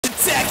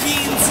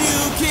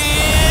AttackingTucans!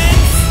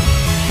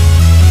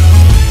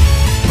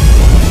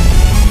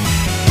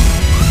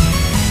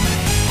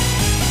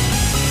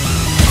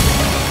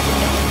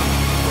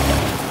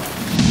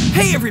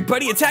 Hey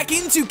everybody,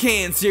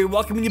 AttackingTucans here,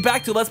 welcoming you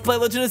back to Let's Play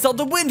Legend of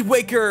Zelda Wind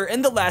Waker.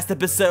 In the last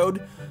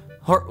episode,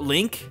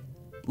 Link,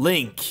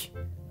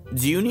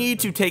 do you need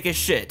to take a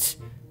shit?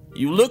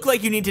 You look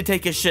like you need to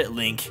take a shit,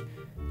 Link.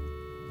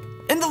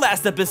 In the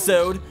last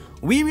episode,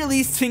 we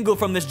released Tingle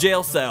from this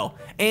jail cell,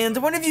 and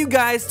one of you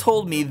guys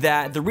told me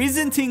that the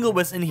reason Tingle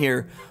was in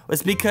here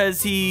was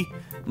because he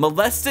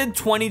molested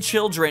 20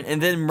 children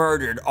and then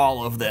murdered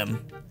all of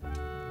them.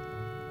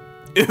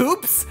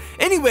 Oops!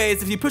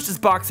 Anyways, if you push this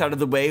box out of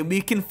the way,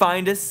 we can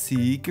find a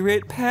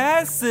secret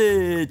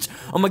passage.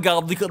 Oh my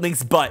god, look at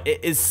Link's butt.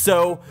 It is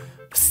so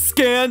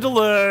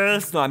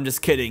scandalous. No, I'm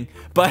just kidding.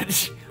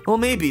 But, well,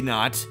 maybe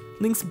not.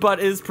 Link's butt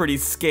is pretty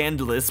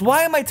scandalous.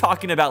 Why am I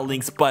talking about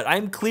Link's butt?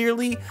 I'm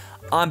clearly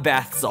on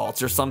bath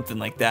salts or something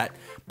like that.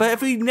 But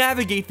if we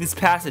navigate these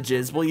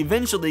passages, we'll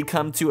eventually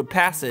come to a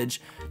passage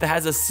that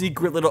has a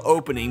secret little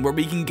opening where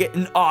we can get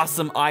an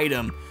awesome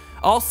item.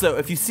 Also,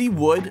 if you see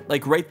wood,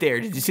 like right there,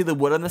 did you see the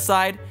wood on the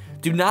side?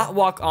 Do not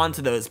walk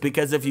onto those,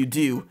 because if you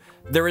do,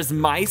 there is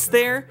mice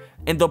there,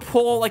 and they'll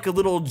pull like a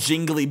little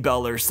jingly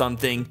bell or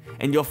something,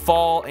 and you'll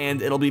fall,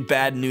 and it'll be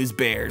bad news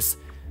bears.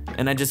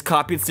 And I just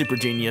copied Super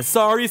Genius.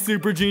 Sorry,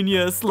 Super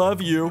Genius,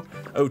 love you.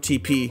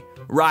 OTP,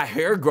 right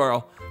here,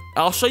 girl.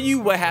 I'll show you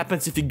what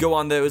happens if you go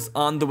on those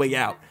on the way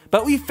out.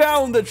 But we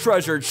found the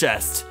treasure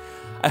chest.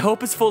 I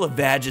hope it's full of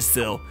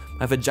Vagisil.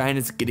 My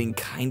vagina's getting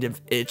kind of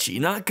itchy,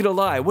 not gonna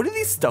lie. What do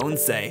these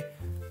stones say?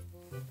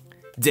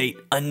 Date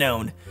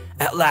unknown.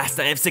 At last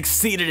I have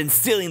succeeded in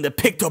stealing the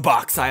picto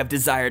box I have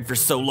desired for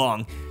so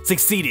long.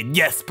 Succeeded,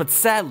 yes, but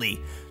sadly,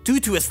 due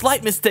to a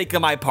slight mistake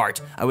on my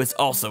part, I was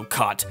also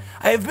caught.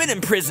 I have been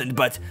imprisoned,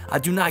 but I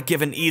do not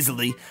give in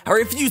easily. I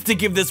refuse to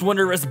give this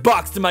wondrous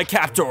box to my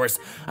captors.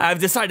 I have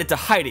decided to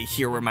hide it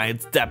here in my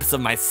depths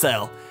of my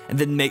cell, and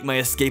then make my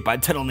escape by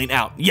tunneling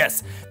out.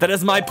 Yes, that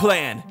is my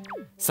plan.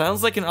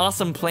 Sounds like an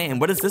awesome plan.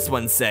 What does this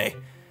one say?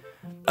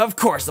 Of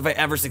course, if I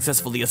ever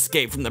successfully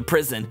escape from the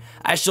prison,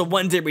 I shall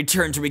one day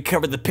return to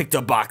recover the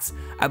picto box.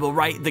 I will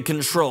write the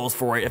controls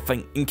for it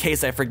in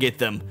case I forget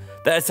them.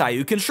 That's how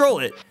you control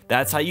it.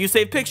 That's how you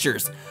save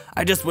pictures.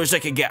 I just wish I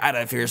could get out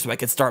of here so I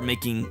could start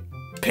making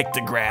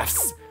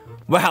pictographs.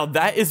 Wow,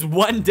 that is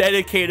one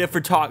dedicated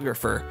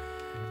photographer.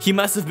 He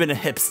must have been a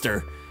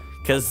hipster,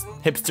 because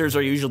hipsters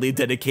are usually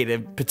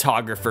dedicated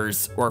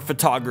photographers or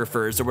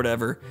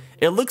whatever.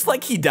 It looks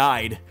like he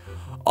died.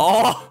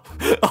 All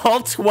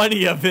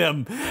 20 of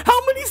him.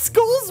 How many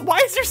skulls? Why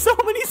is there so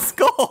many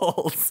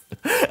skulls?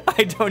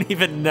 I don't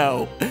even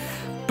know.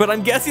 But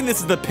I'm guessing this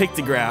is the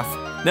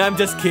pictograph. No, I'm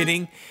just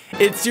kidding.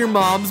 It's your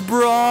mom's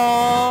bra.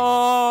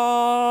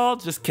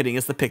 Just kidding,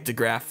 it's the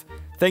pictograph.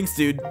 Thanks,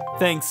 dude.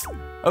 Thanks.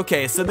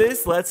 Okay, so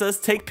this lets us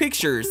take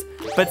pictures,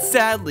 but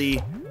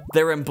sadly,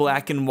 they're in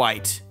black and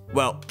white.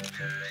 Well,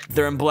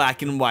 they're in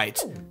black and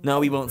white. No,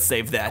 we won't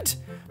save that.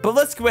 But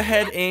let's go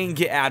ahead and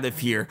get out of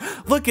here.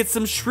 Look, it's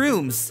some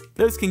shrooms.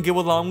 Those can go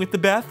along with the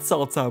bath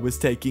salts I was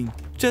taking.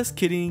 Just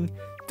kidding.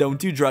 Don't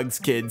do drugs,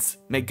 kids.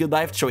 Make good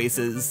life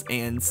choices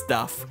and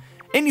stuff.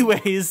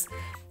 Anyways,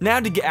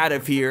 now to get out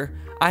of here,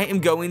 I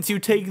am going to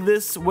take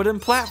this wooden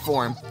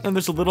platform. And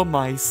there's a little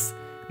mouse.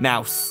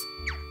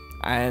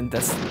 And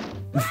that's...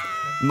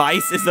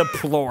 Mice is a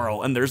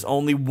plural, and there's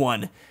only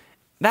one.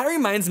 That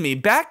reminds me,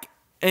 back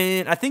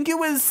in, I think it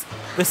was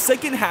the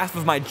second half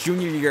of my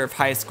junior year of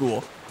high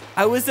school,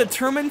 I was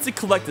determined to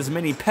collect as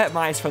many pet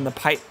mice from the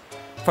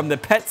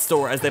pet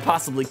store as they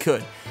possibly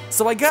could.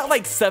 So I got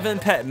like 7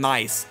 pet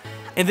mice.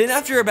 And then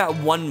after about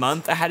 1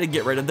 month, I had to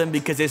get rid of them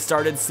because they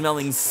started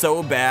smelling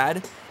so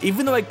bad.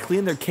 Even though I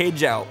cleaned their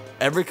cage out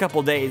every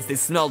couple days, they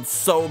smelled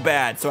so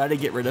bad, so I had to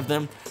get rid of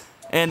them.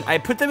 And I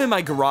put them in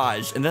my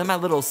garage, and then my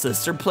little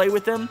sister played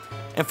with them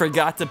and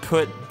forgot to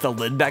put the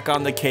lid back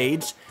on the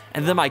cage,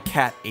 and then my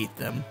cat ate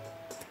them.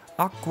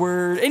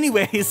 Awkward.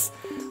 Anyways,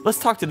 let's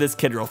talk to this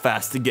kid real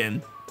fast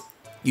again.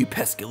 You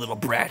pesky little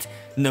brat.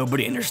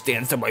 Nobody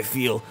understands how I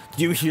feel.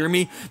 Do you hear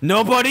me?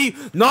 Nobody?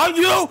 Not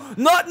you!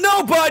 Not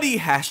nobody!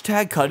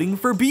 Hashtag cutting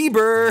for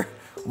Bieber.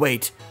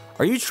 Wait,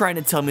 are you trying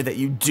to tell me that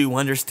you do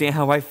understand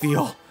how I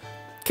feel?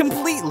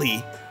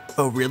 Completely.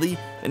 Oh, really?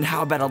 Then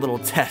how about a little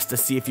test to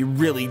see if you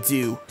really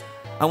do?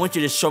 I want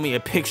you to show me a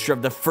picture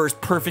of the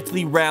first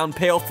perfectly round,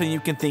 pale thing you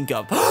can think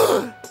of.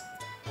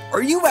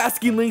 Are you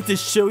asking Link to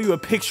show you a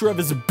picture of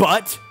his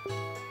butt?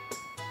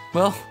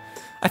 Well,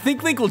 I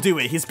think Link will do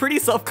it. He's pretty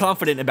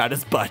self-confident about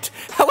his butt.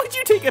 How would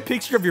you take a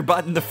picture of your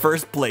butt in the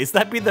first place?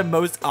 That'd be the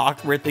most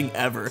awkward thing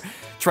ever.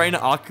 Trying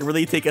to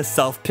awkwardly take a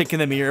self-pic in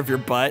the mirror of your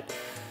butt.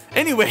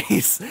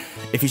 Anyways,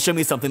 if you show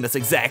me something that's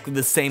exactly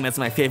the same as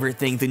my favorite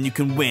thing, then you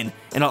can win,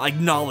 and I'll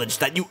acknowledge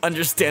that you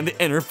understand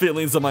the inner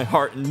feelings of my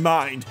heart and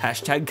mind.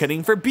 Hashtag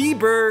cutting for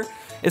Bieber.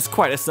 It's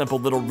quite a simple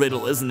little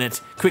riddle, isn't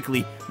it?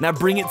 Quickly, now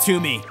bring it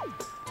to me.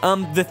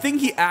 The thing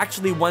he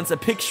actually wants a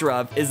picture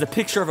of is a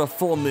picture of a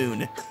full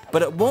moon,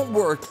 but it won't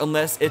work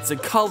unless it's a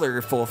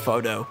colorful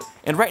photo.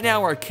 And right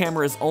now our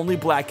camera is only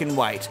black and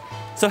white.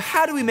 So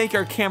how do we make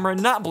our camera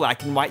not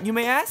black and white, you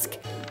may ask?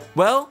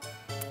 Well,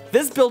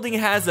 this building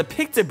has a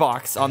picture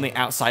box on the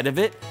outside of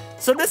it,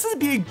 so this would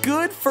be a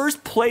good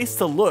first place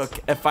to look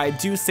if I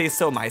do say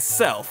so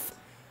myself.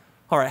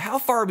 Alright, how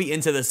far are we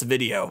into this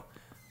video?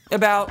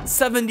 About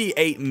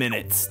 78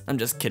 minutes. I'm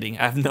just kidding,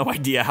 I have no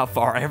idea how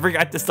far. I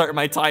forgot to start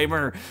my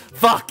timer.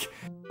 Fuck!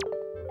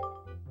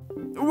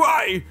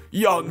 Why,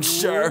 young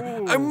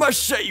sir, I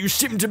must say you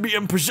seem to be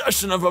in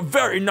possession of a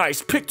very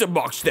nice picture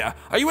box there.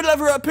 Are you a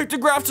lover of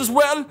pictographs as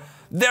well?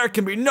 There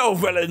can be no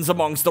villains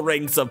amongst the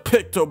ranks of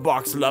picture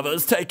box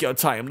lovers. Take your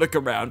time, look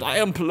around, I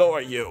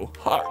implore you.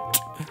 Heart.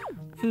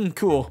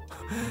 Cool.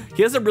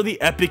 He has a really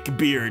epic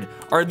beard.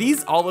 Are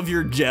these all of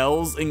your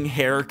gels and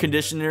hair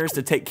conditioners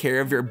to take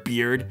care of your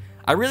beard?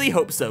 I really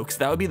hope so, because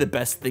that would be the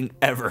best thing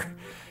ever.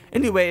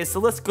 Anyway, so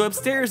let's go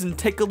upstairs and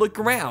take a look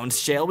around,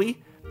 shall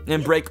we?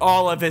 And break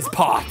all of his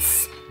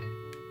pots.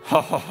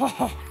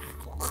 Oh,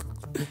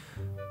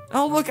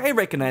 look, I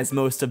recognize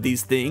most of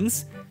these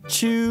things.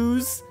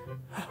 Choose.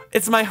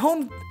 It's my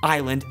home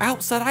island,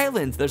 Outside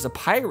Island. There's a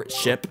pirate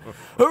ship.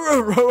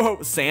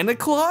 Santa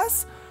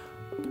Claus?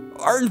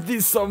 Aren't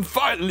these some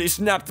finely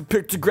snapped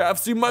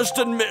pictographs, you must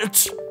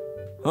admit?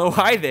 Oh,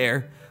 hi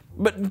there.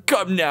 But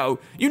come now,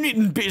 you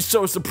needn't be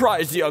so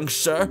surprised, young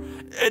sir.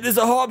 It is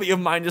a hobby of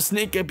mine to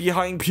sneak up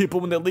behind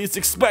people when they least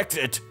expect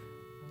it.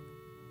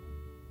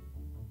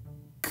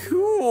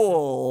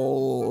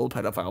 Cool.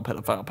 Pedophile,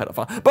 pedophile,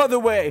 pedophile. By the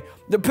way,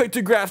 the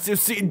pictographs you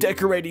see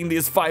decorating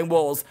these fine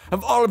walls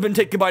have all been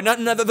taken by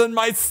none other than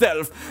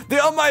myself. They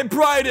are my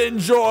pride and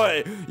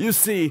joy. You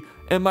see,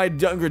 in my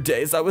younger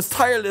days, I was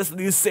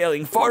tirelessly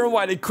sailing far and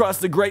wide across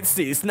the great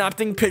sea,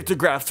 snapping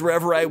pictographs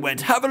wherever I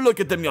went. Have a look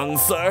at them, young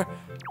sir.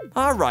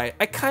 Alright,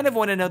 I kind of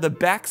want to know the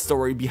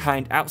backstory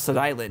behind Outside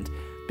Island,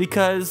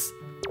 because,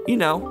 you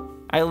know,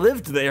 I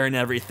lived there and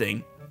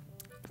everything.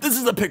 This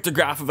is a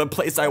pictograph of a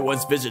place I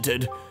once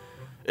visited.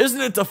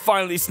 Isn't it a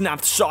finely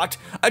snapped shot?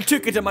 I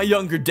took it in my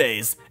younger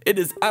days. It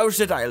is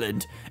Outside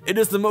Island. It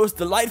is the most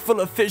delightful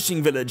of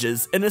fishing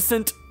villages,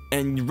 innocent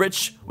and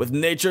rich with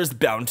nature's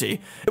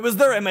bounty. It was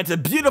there I met a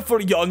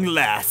beautiful young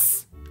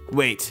lass.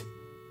 Wait,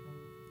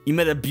 you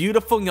met a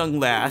beautiful young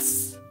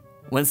lass?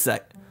 One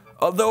sec.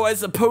 Although I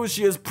suppose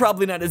she is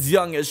probably not as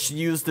young as she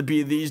used to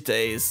be these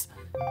days.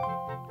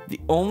 The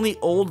only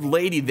old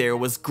lady there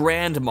was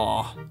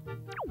Grandma.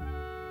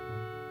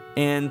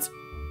 And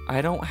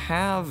I don't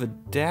have a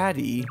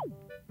daddy.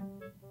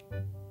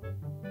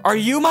 Are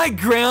you my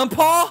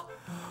grandpa?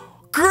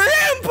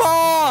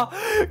 Grandpa!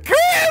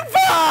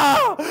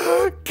 Grandpa!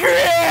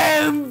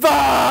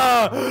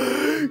 Grandpa!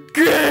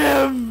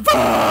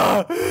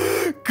 Grandpa!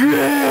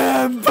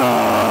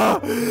 Grandpa!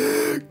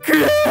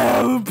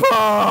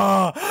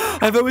 Grandpa!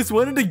 I've always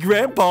wanted a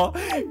grandpa.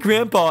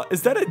 Grandpa,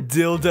 is that a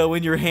dildo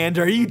in your hand,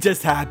 or are you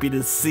just happy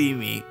to see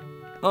me?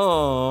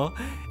 Aw,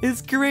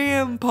 it's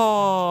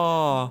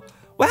Grandpa.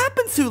 What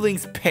happened to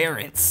Link's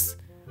parents?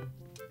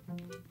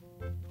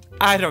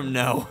 I don't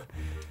know.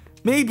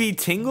 Maybe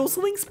Tingle's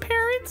Link's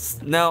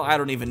parents? No, I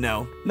don't even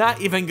know.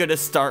 Not even gonna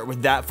start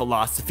with that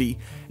philosophy.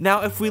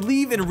 Now, if we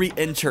leave and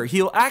re-enter,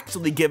 he'll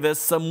actually give us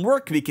some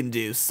work we can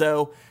do,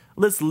 so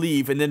let's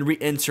leave and then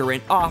re-enter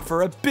and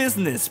offer a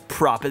business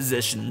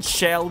proposition,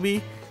 shall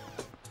we?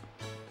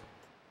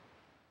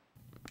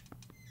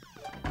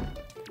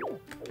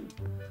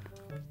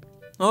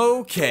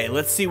 Okay,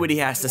 let's see what he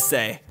has to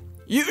say.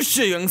 You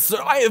see, young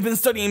sir, I have been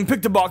studying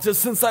picture boxes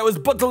since I was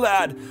but a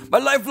lad. My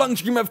lifelong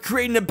dream of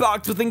creating a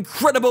box with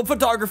incredible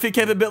photography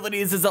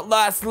capabilities is at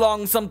last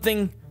long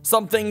something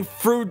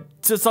fruit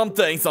to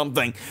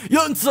something.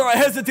 Young sir, I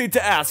hesitate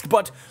to ask,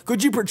 but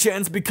could you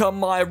perchance become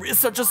my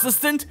research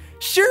assistant?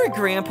 Sure,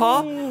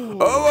 Grandpa.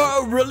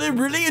 Oh,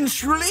 really and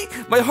truly?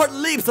 My heart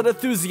leaps at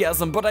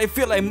enthusiasm, but I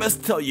feel I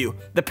must tell you,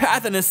 the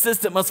path an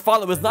assistant must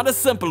follow is not a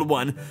simple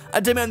one.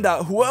 I demand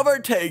that whoever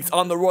takes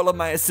on the role of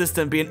my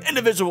assistant be an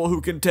individual who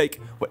can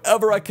take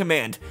whatever I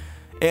command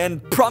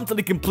and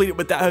promptly complete it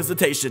without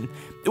hesitation.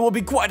 It will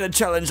be quite a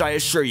challenge, I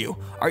assure you.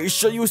 Are you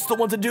sure you still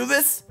want to do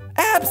this?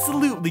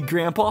 Absolutely,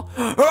 Grandpa.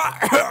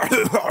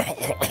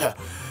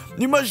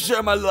 You must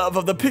share my love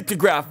of the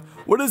pictograph.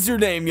 What is your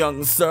name,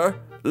 young sir?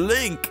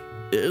 Link,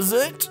 is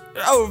it?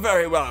 Oh,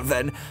 very well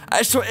then.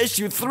 I shall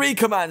issue 3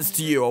 commands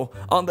to you.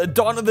 On the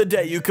dawn of the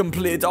day you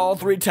complete all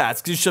 3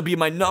 tasks, you shall be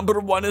my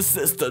 #1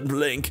 assistant,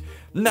 Link.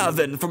 Now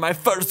then, for my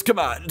first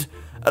command.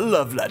 A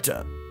love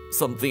letter.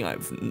 Something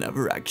I've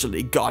never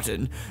actually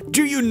gotten.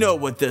 Do you know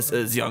what this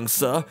is, young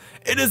sir?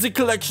 It is a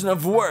collection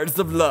of words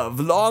of love,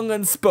 long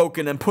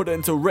unspoken and put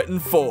into written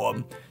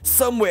form.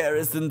 Somewhere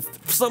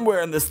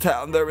in this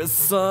town there is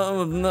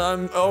some...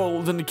 I'm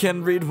old and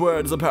can read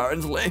words,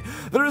 apparently.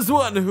 There is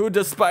one who,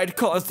 despite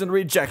constant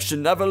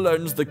rejection, never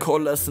learns the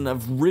core lesson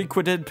of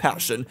requited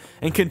passion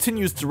and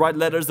continues to write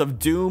letters of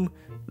doom,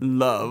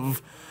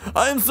 love.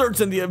 I am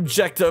certain the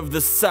objective of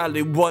this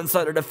sadly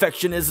one-sided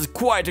affection is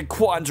quite a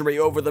quandary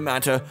over the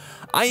matter.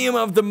 I am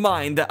of the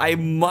mind that I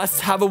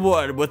must have a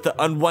word with the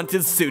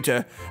unwanted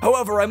suitor.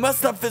 However, I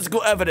must have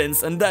physical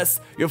evidence, and thus,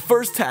 your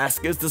first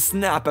task is to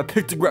snap a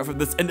pictograph of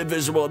this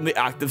individual in the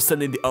act of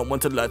sending the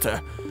unwanted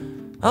letter.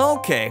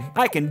 Okay,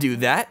 I can do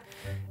that.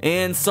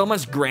 And so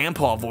much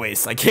grandpa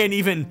voice. I can't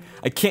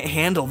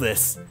handle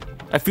this.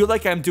 I feel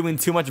like I'm doing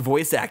too much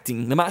voice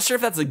acting. I'm not sure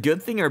if that's a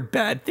good thing or a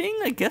bad thing.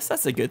 I guess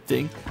that's a good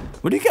thing.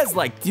 What do you guys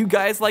like? Do you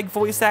guys like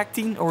voice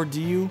acting, or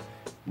do you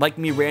like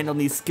me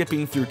randomly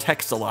skipping through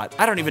text a lot?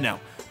 I don't even know.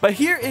 But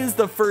here is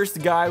the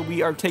first guy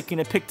we are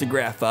taking a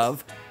pictograph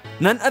of.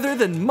 None other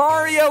than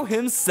Mario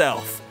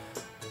himself.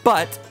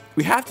 But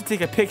we have to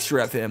take a picture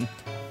of him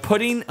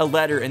putting a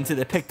letter into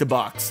the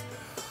pictobox,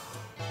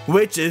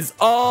 which is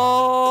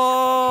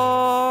all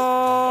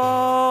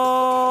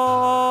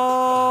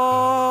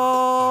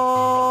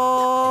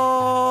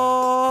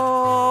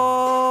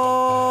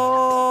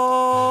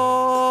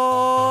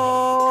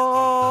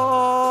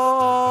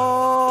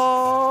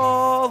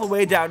the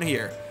way down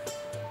here.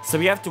 So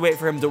we have to wait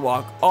for him to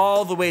walk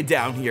all the way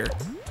down here,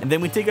 and then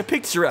we take a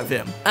picture of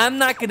him. I'm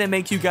not gonna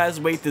make you guys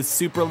wait this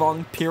super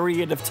long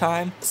period of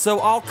time, so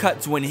I'll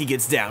cut to when he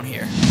gets down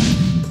here.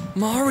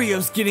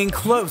 Mario's getting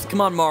close.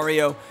 Come on,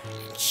 Mario.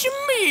 It's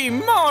me,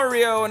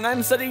 Mario, and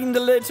I'm sending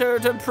the letter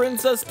to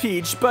Princess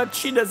Peach, but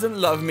she doesn't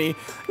love me.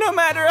 No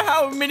matter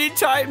how many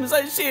times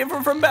I save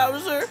her from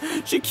Bowser,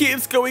 she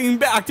keeps going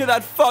back to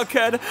that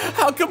fuckhead.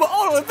 How come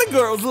all of the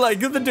girls like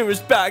the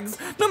douchebags?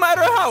 No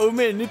matter how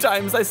many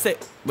times I say...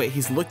 Wait,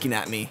 he's looking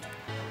at me.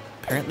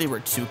 Apparently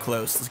we're too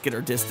close. Let's get our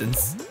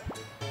distance.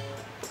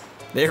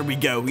 There we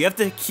go. We have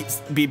to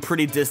be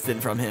pretty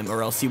distant from him,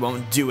 or else he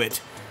won't do it.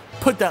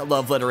 Put that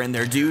love letter in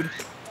there, dude.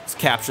 Let's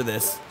capture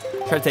this.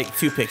 Try to take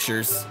 2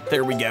 pictures.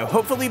 There we go.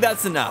 Hopefully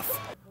that's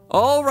enough.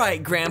 All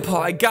right,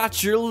 Grandpa, I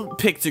got your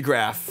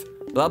pictograph.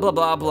 Blah, blah,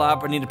 blah, blah.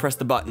 I need to press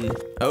the button.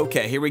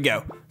 Okay, here we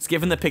go. Let's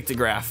give him the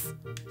pictograph.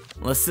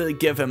 Let's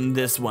give him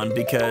this one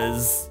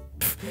because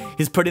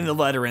he's putting the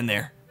letter in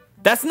there.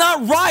 That's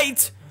not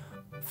right!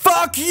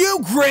 Fuck you,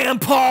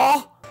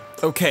 Grandpa!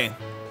 Okay,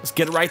 let's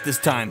get it right this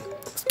time.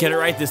 Let's get it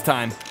right this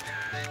time.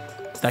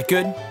 Is that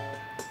good?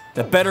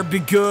 That better be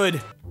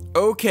good.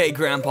 Okay,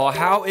 Grandpa,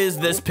 how is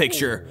this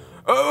picture?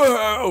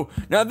 Oh,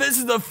 now this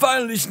is a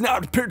finely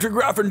snapped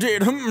pictograph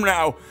indeed.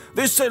 Now,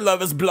 they say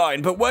love is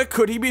blind, but what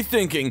could he be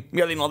thinking,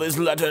 mailing all these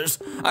letters?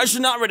 I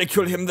should not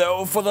ridicule him,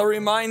 though, for it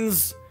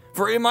reminds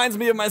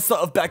me of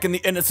myself back in the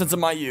innocence of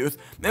my youth.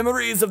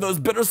 Memories of those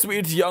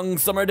bittersweet young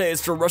summer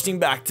days are rushing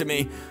back to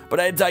me.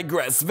 But I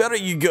digress.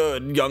 Very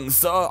good, young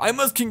sir. I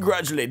must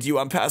congratulate you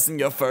on passing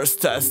your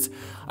first test.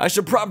 I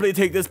should probably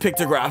take this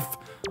pictograph.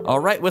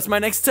 Alright, what's my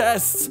next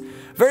test?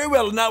 Very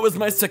well, now is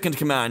my second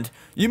command.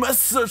 You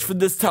must search for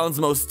this town's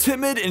most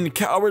timid and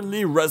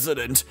cowardly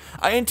resident.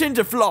 I intend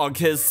to flog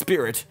his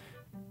spirit,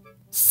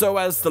 so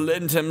as to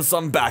lend him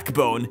some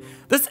backbone.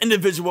 This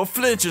individual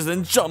flinches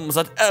and jumps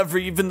at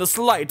even the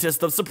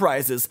slightest of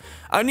surprises.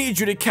 I need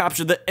you to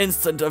capture the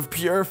instant of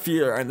pure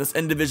fear on this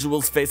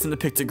individual's face in the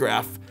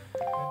pictograph.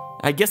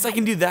 I guess I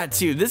can do that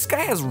too. This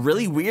guy has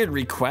really weird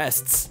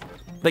requests.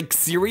 Like,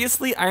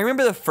 seriously, I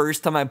remember the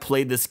first time I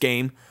played this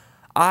game,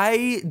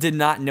 I did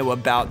not know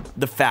about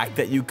the fact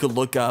that you could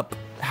look up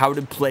how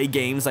to play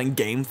games on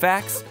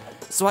GameFAQs,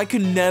 so I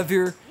could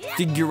never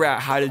figure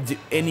out how to do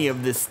any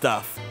of this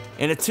stuff.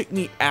 And it took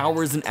me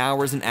hours and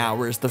hours and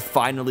hours to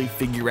finally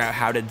figure out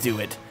how to do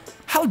it.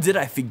 How did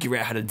I figure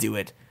out how to do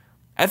it?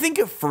 I think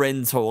a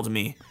friend told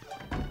me.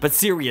 But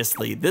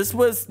seriously, this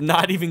was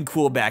not even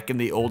cool back in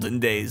the olden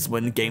days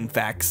when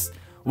GameFAQs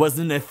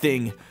wasn't a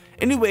thing.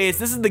 Anyways,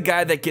 this is the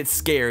guy that gets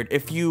scared.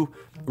 If you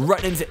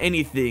run into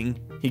anything,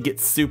 he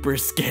gets super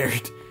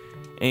scared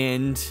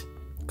and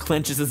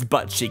clenches his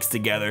butt cheeks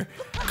together.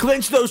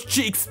 Clench those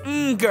cheeks,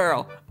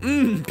 girl.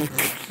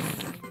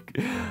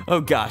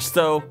 Oh gosh,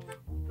 so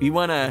we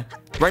wanna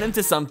run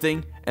into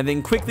something and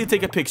then quickly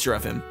take a picture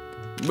of him.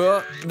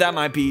 Well, that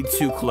might be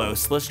too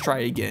close. Let's try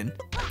again.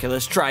 Okay,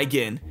 let's try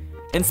again.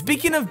 And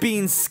speaking of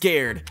being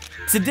scared,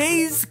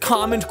 today's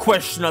comment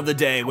question of the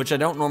day, which I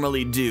don't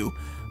normally do,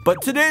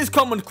 but today's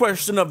comment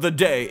question of the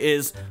day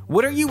is,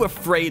 what are you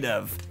afraid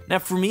of? Now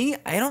for me,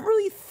 I don't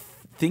really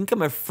think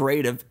I'm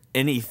afraid of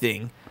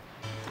anything.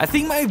 I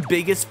think my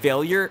biggest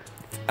fear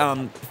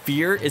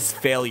is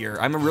failure.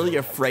 I'm really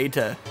afraid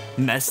to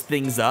mess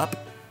things up,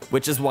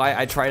 which is why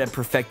I try to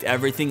perfect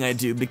everything I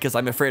do because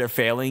I'm afraid of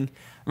failing.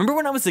 Remember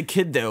when I was a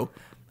kid though,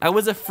 I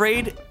was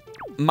afraid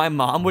my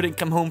mom wouldn't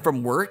come home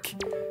from work.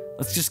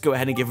 Let's just go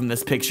ahead and give him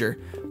this picture.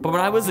 But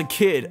when I was a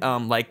kid,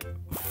 like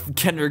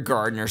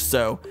kindergarten or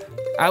so,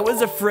 I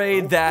was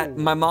afraid that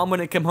my mom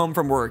wouldn't come home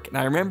from work. And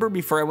I remember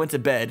before I went to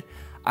bed,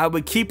 I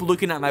would keep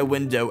looking at my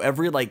window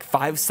every like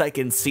 5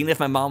 seconds, seeing if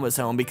my mom was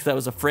home because I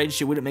was afraid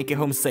she wouldn't make it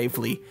home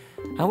safely.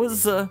 I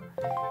was a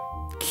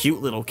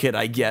cute little kid,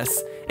 I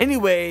guess.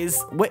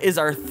 Anyways, what is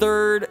our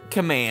third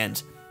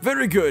command?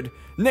 Very good.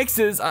 Next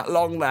is, at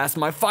long last,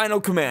 my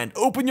final command.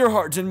 Open your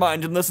heart and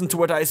mind and listen to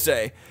what I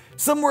say.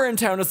 Somewhere in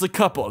town is a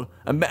couple,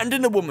 a man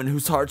and a woman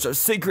whose hearts are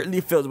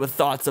secretly filled with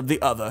thoughts of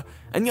the other,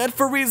 and yet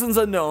for reasons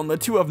unknown the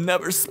two have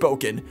never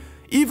spoken.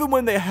 Even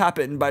when they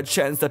happen by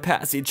chance to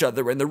pass each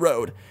other in the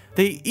road,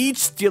 they each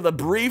steal a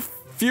brief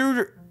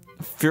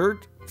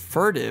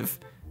furtive?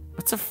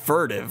 What's a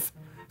furtive?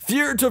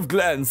 Furtive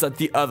glance at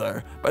the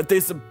other, but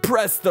they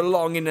suppress the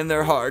longing in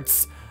their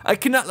hearts. I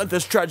cannot let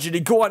this tragedy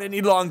go on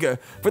any longer.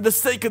 For the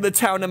sake of the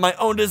town and my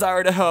own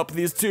desire to help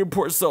these two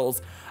poor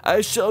souls,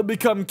 I shall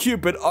become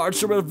Cupid,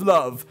 archer of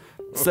love.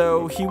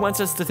 So he wants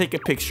us to take a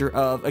picture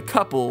of a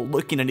couple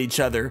looking at each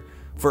other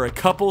for a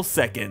couple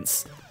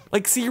seconds.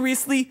 Like,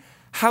 seriously?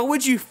 How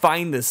would you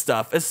find this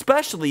stuff?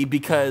 Especially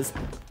because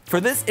for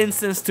this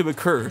instance to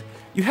occur,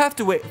 you have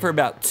to wait for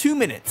about 2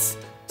 minutes.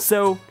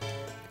 So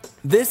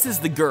this is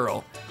the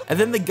girl, and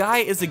then the guy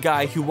is a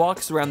guy who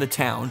walks around the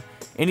town,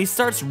 and he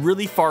starts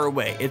really far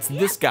away. It's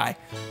this guy,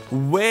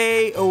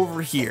 way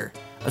over here.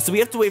 So we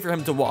have to wait for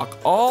him to walk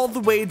all the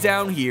way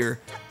down here.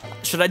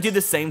 Should I do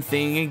the same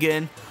thing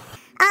again?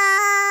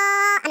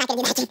 I'm not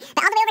gonna do that,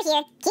 but all the way over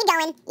here. Keep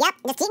going. Yep,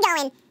 just keep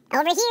going.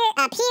 Over here,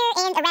 up here,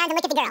 and around and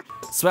look at the girl.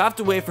 So I have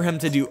to wait for him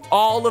to do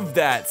all of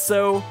that.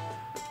 So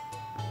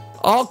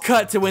I'll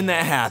cut to when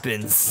that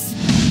happens.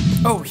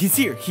 Oh, he's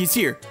here. He's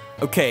here.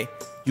 Okay,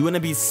 you want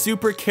to be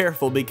super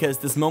careful because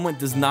this moment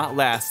does not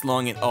last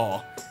long at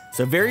all.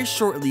 So very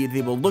shortly,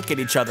 they will look at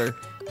each other.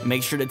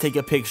 Make sure to take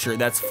a picture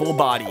that's full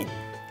body.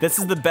 This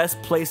is the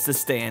best place to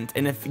stand.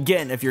 And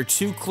if you're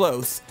too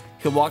close,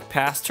 he'll walk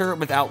past her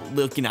without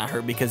looking at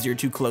her because you're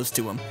too close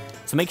to him.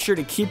 So make sure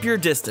to keep your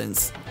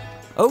distance.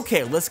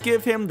 Okay, let's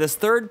give him this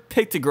third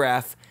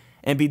pictograph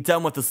and be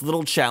done with this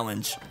little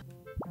challenge.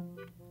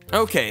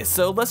 Okay,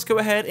 so let's go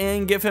ahead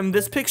and give him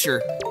this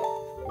picture.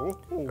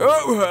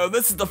 Oh,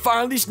 this is the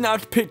finely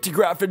snapped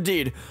pictograph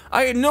indeed.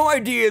 I had no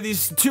idea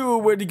these two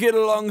would get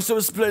along so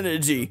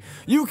splendidly.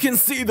 You can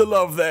see the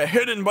love there,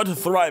 hidden but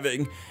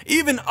thriving.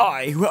 Even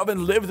I, who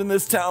haven't lived in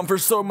this town for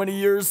so many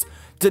years,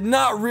 did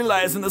not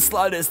realize in the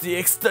slightest the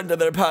extent of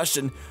their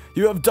passion.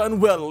 You have done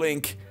well,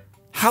 Link.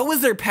 How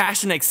is their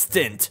passion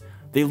extent?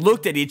 They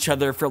looked at each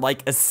other for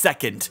like a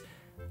second.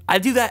 I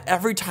do that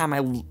every time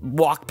I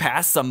walk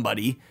past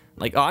somebody.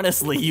 Like,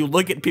 honestly, you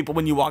look at people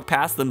when you walk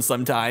past them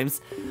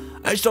sometimes.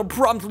 I shall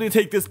promptly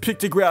take this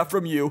pictograph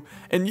from you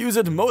and use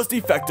it most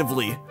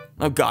effectively.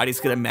 Oh god, he's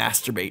gonna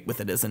masturbate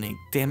with it, isn't he?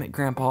 Damn it,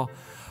 Grandpa.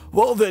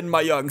 Well then, my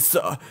young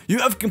sir, you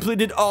have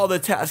completed all the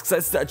tasks I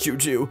set you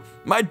to.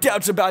 My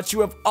doubts about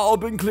you have all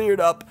been cleared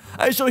up.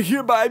 I shall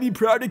hereby be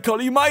proud to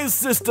call you my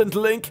assistant,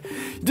 Link.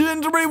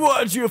 To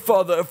reward you,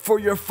 father, for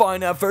your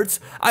fine efforts,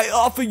 I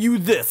offer you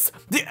this.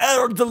 The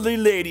elderly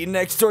lady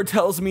next door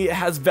tells me it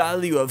has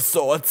value of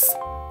sorts.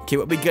 Okay,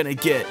 what we gonna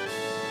get?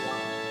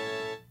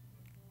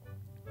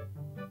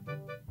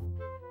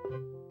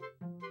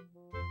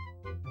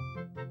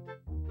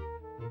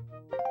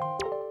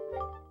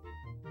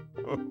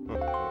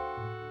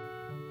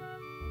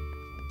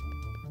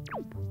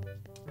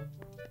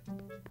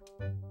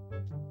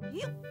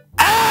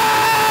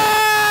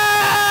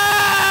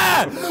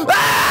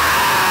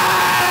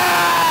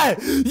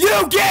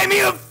 You gave me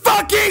a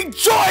fucking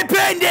joy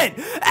pendant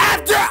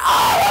after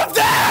all of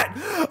that!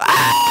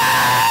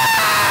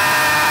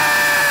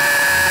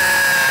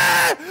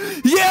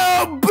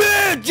 You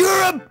bitch!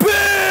 You're a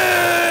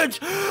bitch!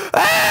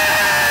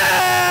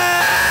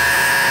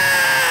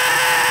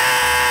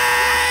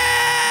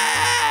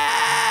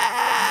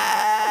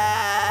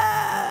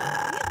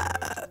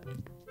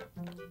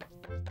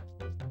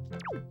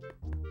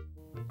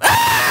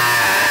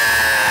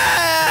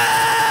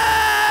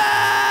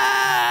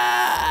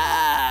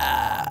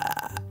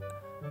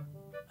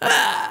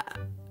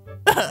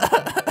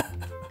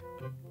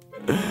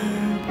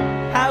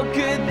 How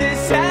could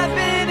this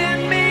happen to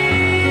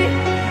me?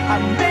 I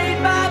made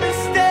my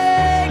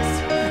mistakes,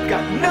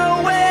 got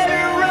nowhere